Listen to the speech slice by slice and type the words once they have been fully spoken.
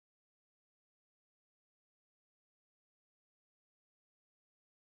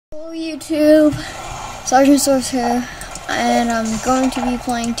Hello YouTube, Sergeant Source here, and I'm going to be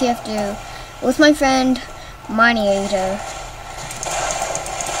playing TF2 with my friend Mineator.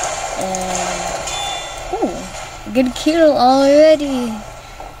 And ooh, good kill already.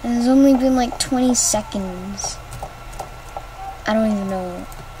 And it's only been like 20 seconds. I don't even know.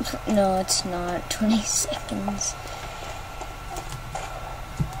 No, it's not 20 seconds.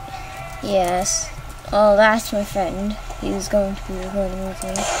 Yes. Oh, that's my friend. He's going to be recording with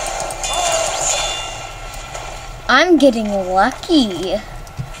me. I'm getting lucky.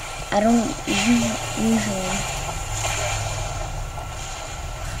 I don't usually.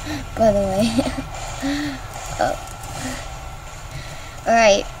 By the way.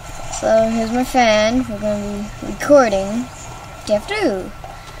 Alright, so here's my friend. We're going to be recording TF2.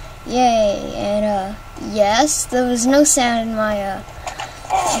 Yay, and yes, there was no sound in my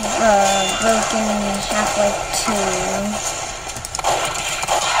broken Half-Life 2.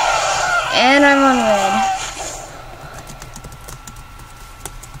 And I'm on red.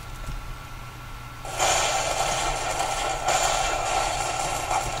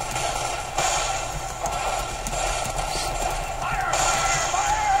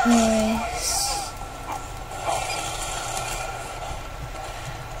 Nice.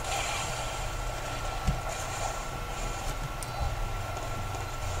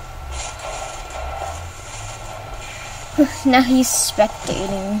 Now he's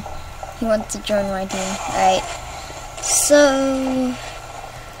spectating. He wants to join my team. Alright. So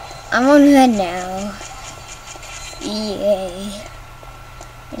I'm on red now. Yay.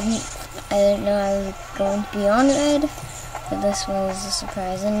 I didn't know I was going to be on red, but this was a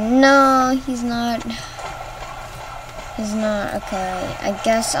surprise. And no, he's not. He's not. Okay. I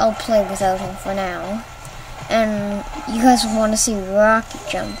guess I'll play without him for now. And you guys want to see rocket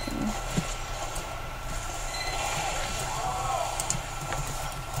jumping.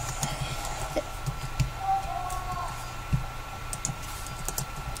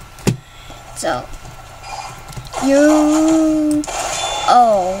 So,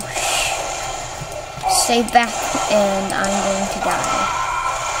 stay back and I'm going to die.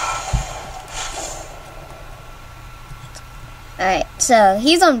 Alright, so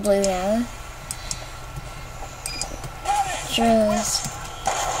he's on blue now.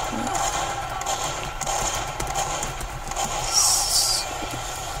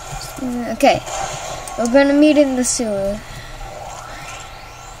 Okay, we're gonna meet in the sewer.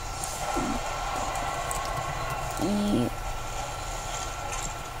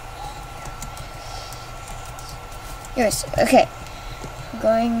 Yes, okay.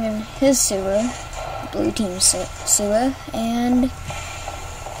 Going in his sewer, blue team sewer, and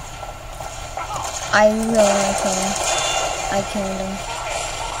I really want to kill him. I killed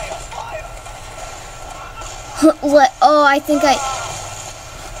him. What? Oh, I think I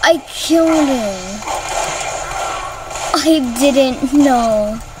killed him. I didn't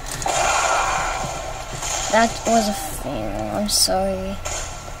know. That was a fail. I'm sorry.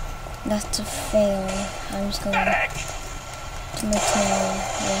 That's a fail. I'm just going to my tail.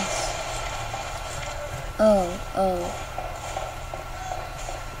 Yes. Oh.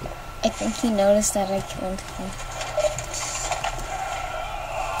 I think he noticed that I killed him.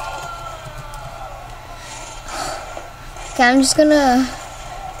 Okay, I'm just going to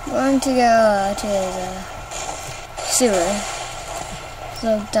go to the sewer.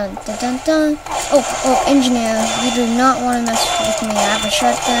 So, dun. Oh, engineer, you do not want to mess with me. I have a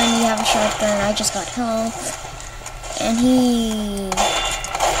shotgun, you have a shotgun, I just got health. And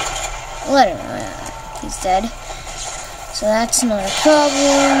let him know, he's dead. So that's not a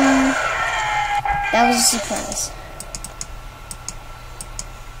problem. That was a surprise.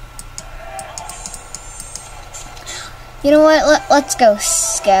 You know what, let's go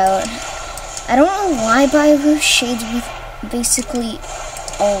scout. I don't know why, but I have shades with basically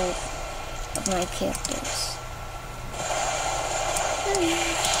all of my characters.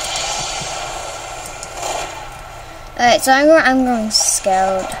 Alright, so I'm going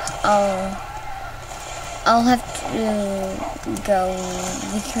scout. I'll have to go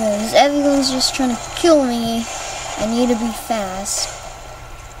because everyone's just trying to kill me. I need to be fast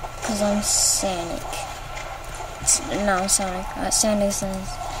because I'm Sonic. No, Sonic. Sonic says,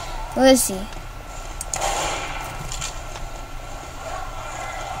 where is he?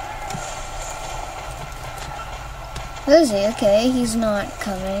 Where is he? Okay, he's not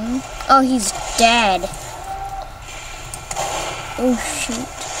coming. Oh, he's dead. Oh, shoot.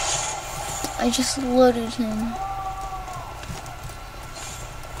 I just loaded him.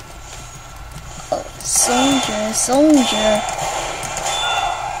 Oh, soldier.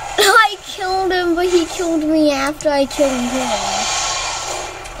 I killed him, but he killed me after I killed him.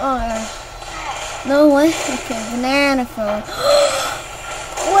 Oh, yeah. No way. Okay, banana phone.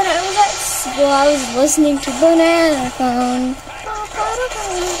 When I was at school, I was listening to banana phone.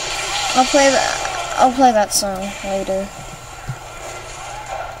 I'll play that song later.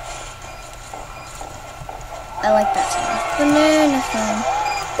 I like that song. Banana phone.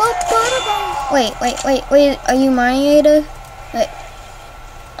 Wait. Are you Mineator? Wait.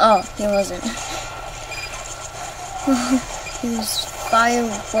 Oh, he wasn't. He was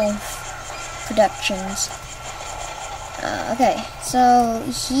Firewolf Productions. Okay, so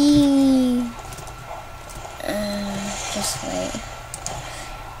he just wait.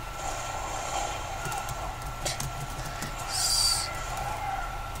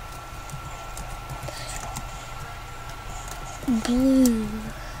 Blue.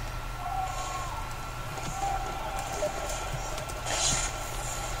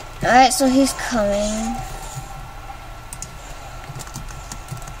 Alright, so he's coming.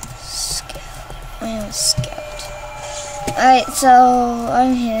 I am a scout. Alright, so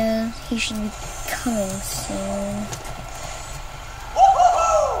I'm here. He should be coming soon.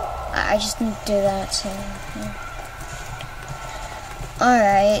 I just need to do that, so.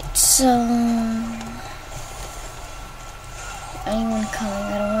 Alright, so. Anyone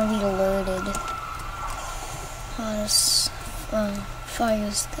coming? I don't want to be loaded.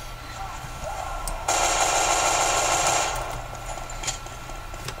 Fire's there.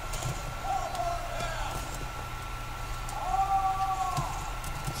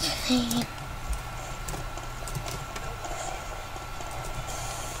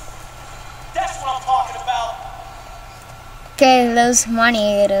 That's what I'm talking about. Okay, those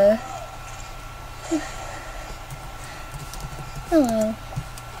Mineator. Hello.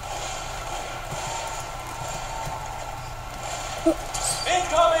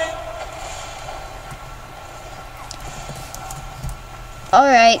 Incoming.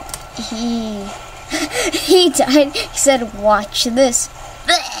 Alright, he died. He said, "Watch this."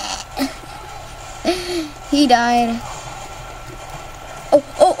 He died.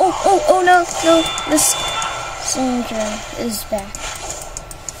 Oh no, this soldier is back.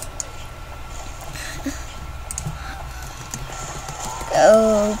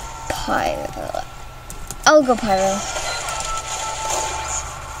 Go Pyro. I'll go Pyro.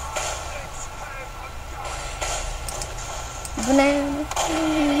 Banana.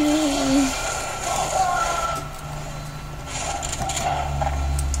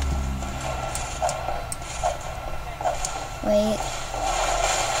 Wait.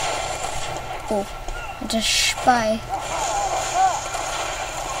 Oh, just spy.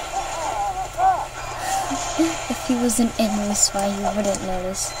 If he was an enemy spy, you wouldn't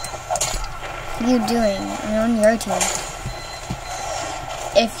notice. What are you doing? I'm on your team.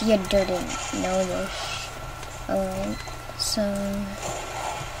 If you didn't notice. Alright, so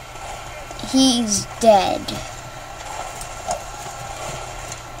he's dead.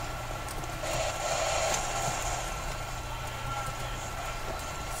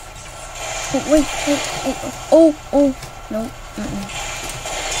 Wait. Oh, no.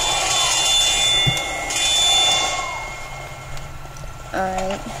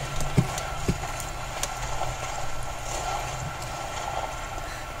 Alright.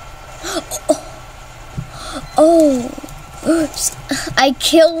 Oh, oops. I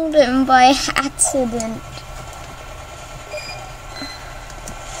killed him by accident.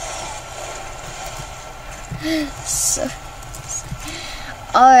 So,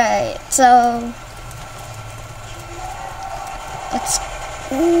 alright, so let's.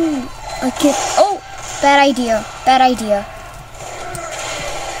 Ooh, okay. Oh, bad idea.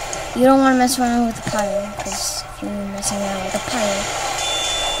 You don't want to mess around with the pyro, because if you're messing around with the pyro.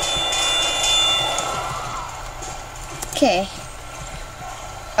 Okay.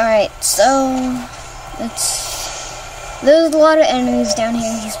 Alright, so there's a lot of enemies down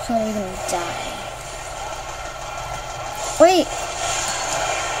here. He's probably gonna die. Wait.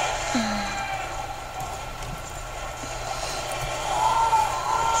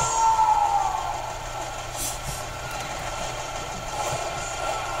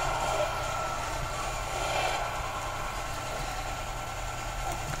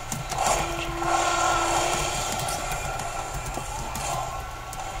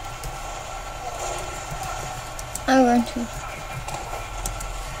 I'm going to.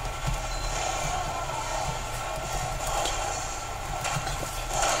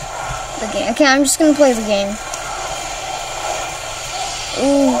 The game. Okay, I'm just gonna play the game.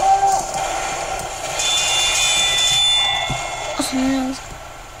 Ooh. Oh, no.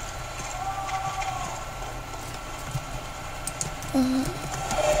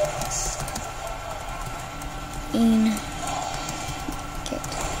 Okay.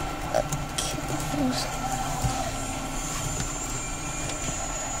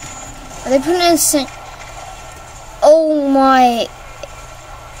 They put in oh my.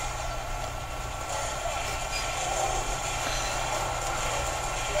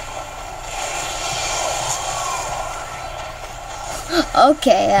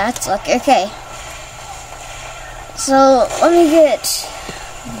 Okay, that's lucky. Okay. So let me get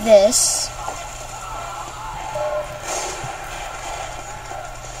this.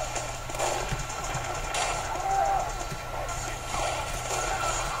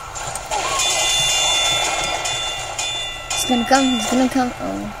 He's gonna come, he's gonna come.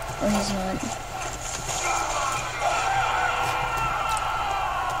 Oh, he's not.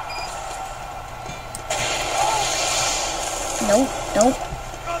 Nope, nope.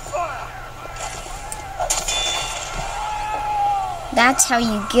 That's how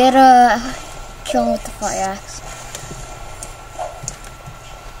you get a kill with the fire axe.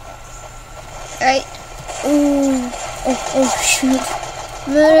 Alright. Ooh. Oh, shoot.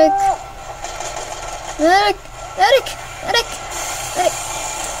 Medic. Medic. Medic. Medic. Medic.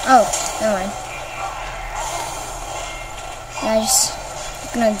 Oh, never mind. I'm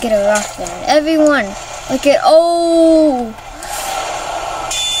just gonna get a rock there. Everyone, look at. Oh!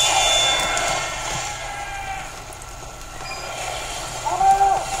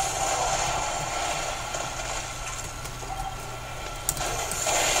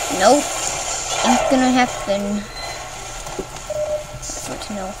 Nope. Ain't gonna happen. That's what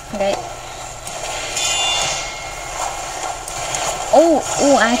to know. Okay.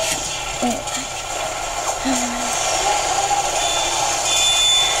 Oh, actually.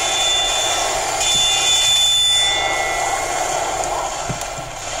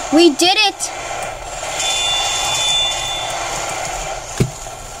 We did it!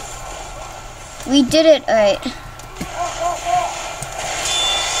 We did it, alright.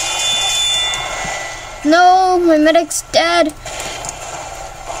 No, my medic's dead.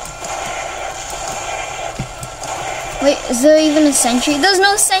 Wait, is there even a sentry? There's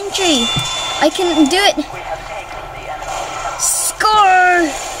no sentry. I can do it. Score!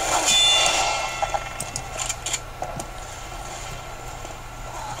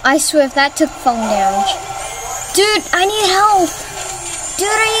 I swear if that took phone damage. Dude, I need help. Dude,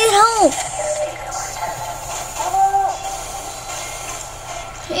 I need help.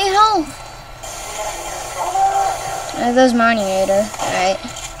 I need help. There's Mineator. Alright.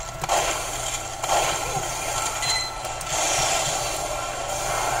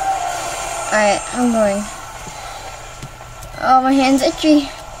 Alright, I'm going. Oh, my hand's itchy.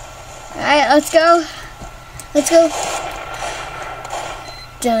 Alright, let's go. Let's go.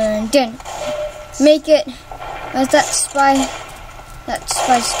 Dun, dun. Make it. Where's that spy? That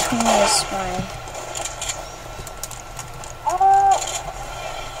spy's totally a spy.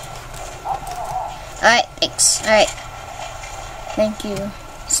 Alright, thanks. Alright. Thank you,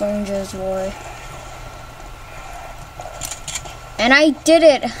 Soldier's War. And I did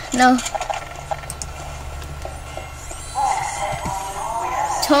it! No.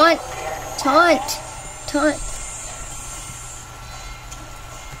 Taunt! Taunt! Taunt!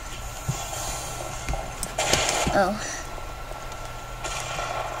 Oh.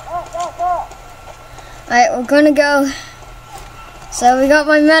 Alright, we're gonna go. So we got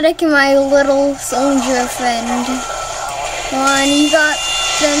my medic and my little soldier friend. Come on, you got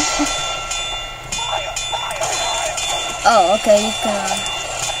them. Oh, okay, you can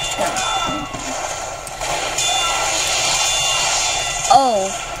go.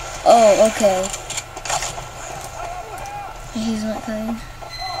 Oh, okay. He's not coming.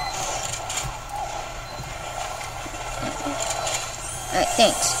 Alright,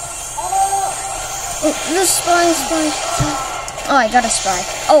 thanks. Oh, the spy. Oh, I got a spy.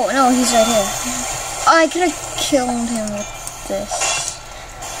 Oh, no, he's right here. Oh, I could have killed him with this.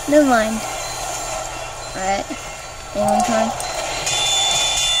 Never mind. Alright. Anyone trying?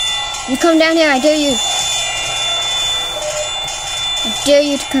 You come down here, I dare you. I dare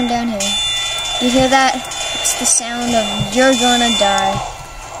you to come down here. You hear that? It's the sound of you're gonna die.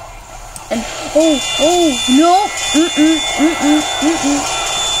 And, oh, no.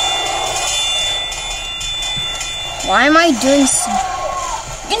 Why am I doing so?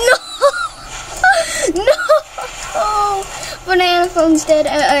 No! No! Banana phone's dead.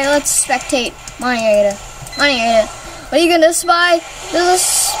 Alright, let's spectate. Mineator. Are you gonna spy? There's a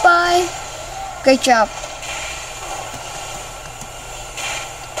spy. Great job.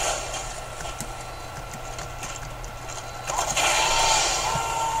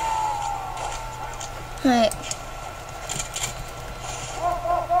 Alright.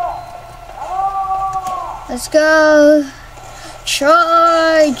 Let's go.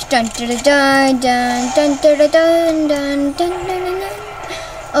 Charge! Dun dun dun dun dun dun dun dun dun dun dun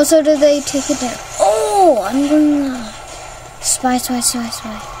dun. Oh, so did they take it down? Oh, I'm gonna spy.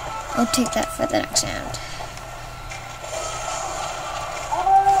 I'll take that for the next round.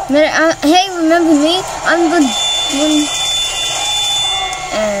 Hey, remember me? I'm the one.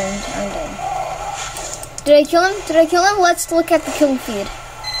 And I'm dead. Did I kill him? Let's look at the kill feed.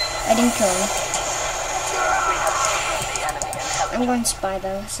 I didn't kill him. I'm going spy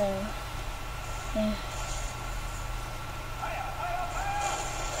though, so yeah.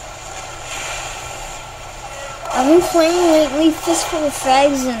 I've been playing lately Fistful of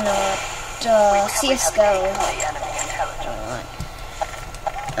Frags and CSGO.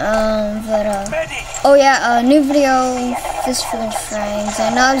 Oh yeah, new video, Fistful of Frags. I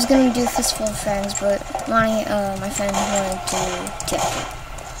know I was gonna do Fistful of Frags, but my friend wanted to TF2.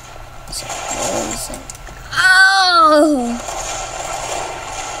 So, oh!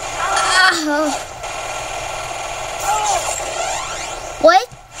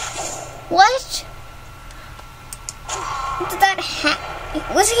 What? Did that hack?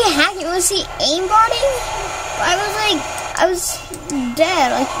 Was he hacking? Was he aimbotting? I was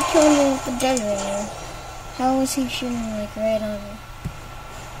dead. Like, he killed me with the dead ring. How was he shooting like right on me?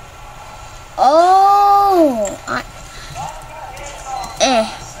 Oh!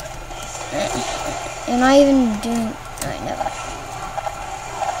 Am I even doing? Alright, never.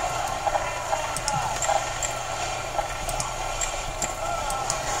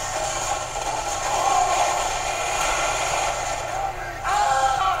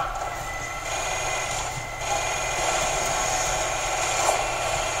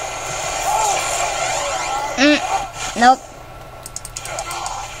 Nope.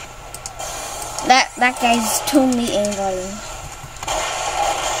 That guy's totally aimbotting.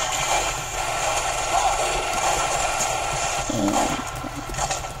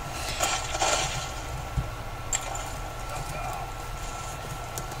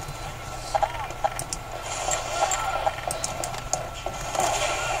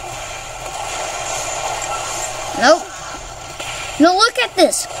 Nope. No, look at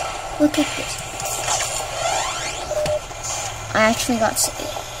this. Look at this. I actually got saved.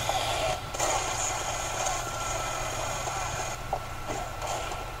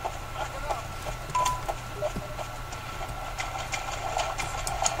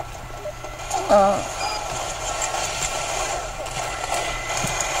 Oh.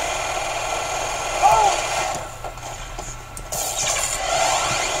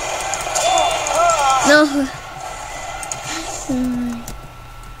 No.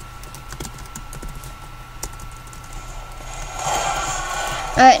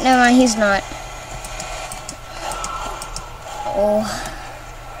 Alright, never mind, he's not. Oh.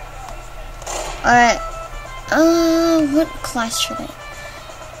 Alright. What class should I?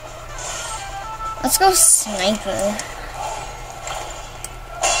 Let's go sniper.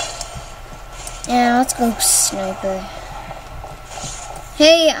 Yeah, let's go sniper.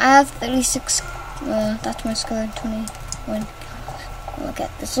 Hey, I have 36. That's my score, 21. Look at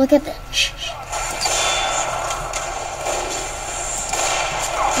this, look at this. Shh, shh.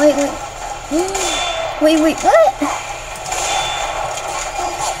 Wait, what?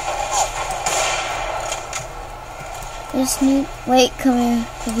 Just need, wait, come here,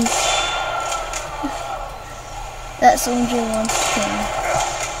 please. That soldier wants to kill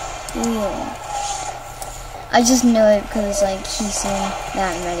me. Yeah. I just know it because, like, he's seen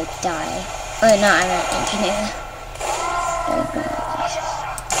that medic die. Or not, I'm an engineer.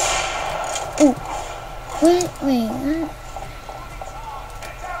 Oh, what? Wait, what?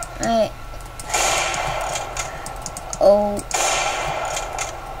 Alright. Oh.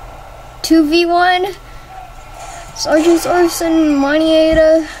 2v1. Sergeant Orson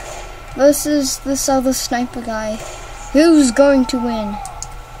Mineator versus this other sniper guy. Who's going to win?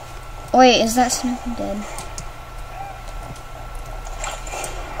 Wait, is that sniper dead?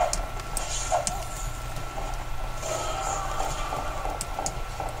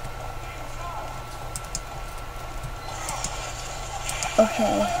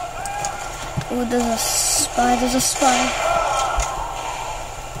 Okay. Oh, there's a spy,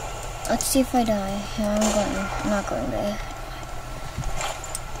 Let's see if I die. Yeah, I'm not going there.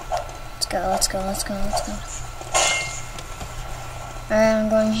 Let's go. Alright, I'm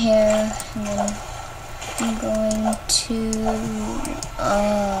going here, and then I'm going to,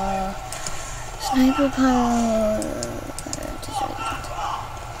 sniper pile.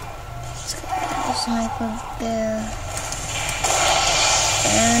 Sniper there.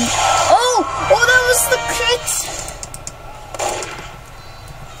 And, oh, that was the crit!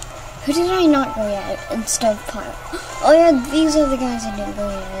 Who did I not go at instead of pile? Oh yeah, these are the guys I didn't go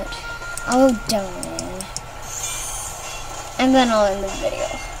at. I'll down there. And then I'll end the video.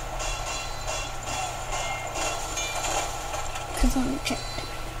 Because I'm checked.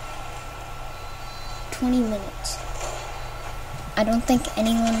 20 minutes. I don't think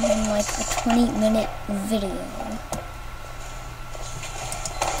anyone would like a 20-minute video.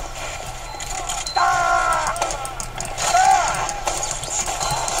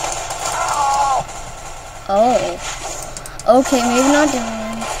 Oh. Okay, maybe not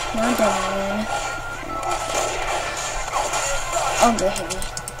Dylan. Not Dylan. I'll go heavy.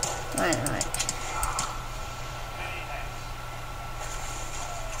 Why not?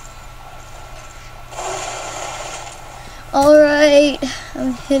 Alright,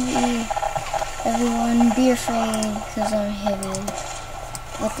 I'm heavy. Everyone be afraid, because I'm heavy.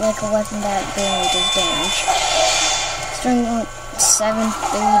 Look like a weapon that barely does damage. Starting with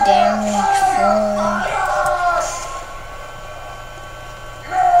 7-3 damage,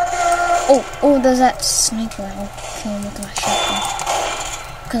 4. Oh, there's that sniper. I'll kill him with my shotgun.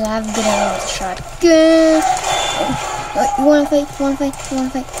 Because I have a good aim with the shotgun. Oh, you wanna fight? You wanna fight? You wanna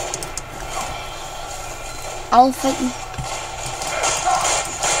fight? I'll fight you.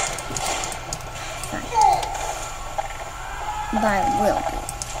 But I will be.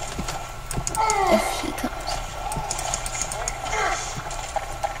 If he comes.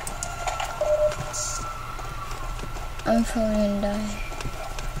 I'm probably gonna die.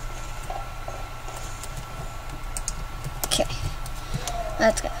 Okay.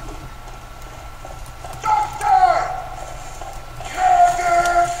 Let's go.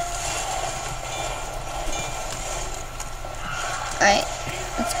 Alright.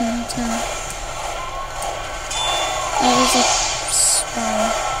 Let's go into there's a spy.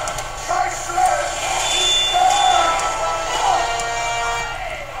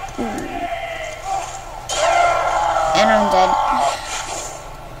 And I'm dead.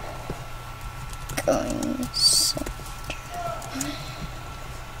 Going so.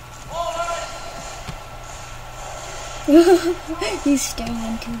 He's staring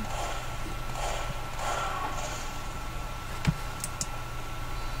into.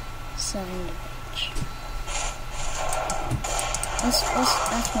 Son of a bitch. That's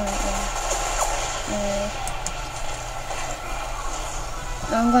one right there.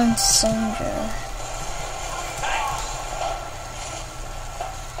 I'm going to soldier.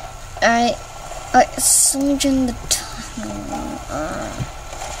 Alright, soldier in the tunnel.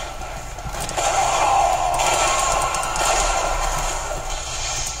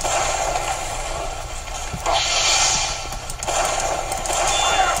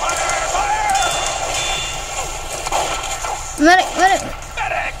 Medic!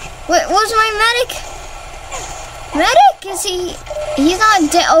 Where's my medic? Medic? Is he? He's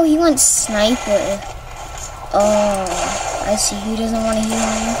not dead. Oh, he went sniper. Oh, I see. He doesn't want to heal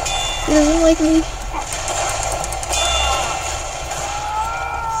me. He doesn't like me.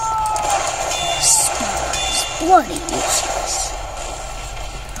 Spies. Bloody useless.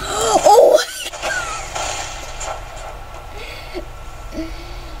 Oh!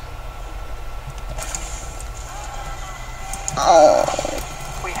 Oh.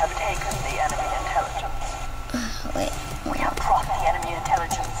 We have taken the enemy intelligence. Wait. We have crossed the enemy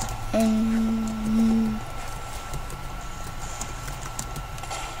intelligence.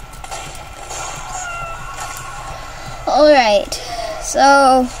 Alright.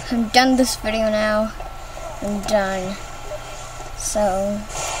 So, I'm done this video now. I'm done. So,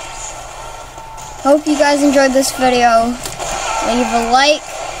 hope you guys enjoyed this video. Leave a like,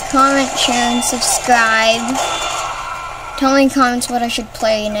 comment, share, and subscribe. Tell me in comments what I should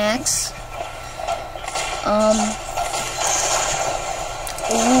play next.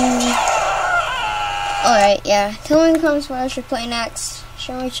 Alright, yeah. Tell me in comments what I should play next.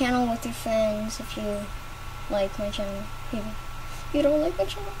 Share my channel with your friends if you like my channel. Maybe you don't like my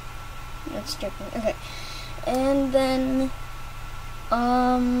channel? That's joking. Okay. And then,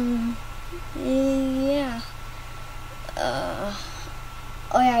 yeah.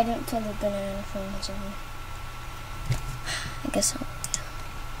 Oh yeah, I didn't play the banana phone or something. I guess I'll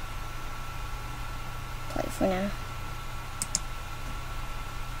play it for now.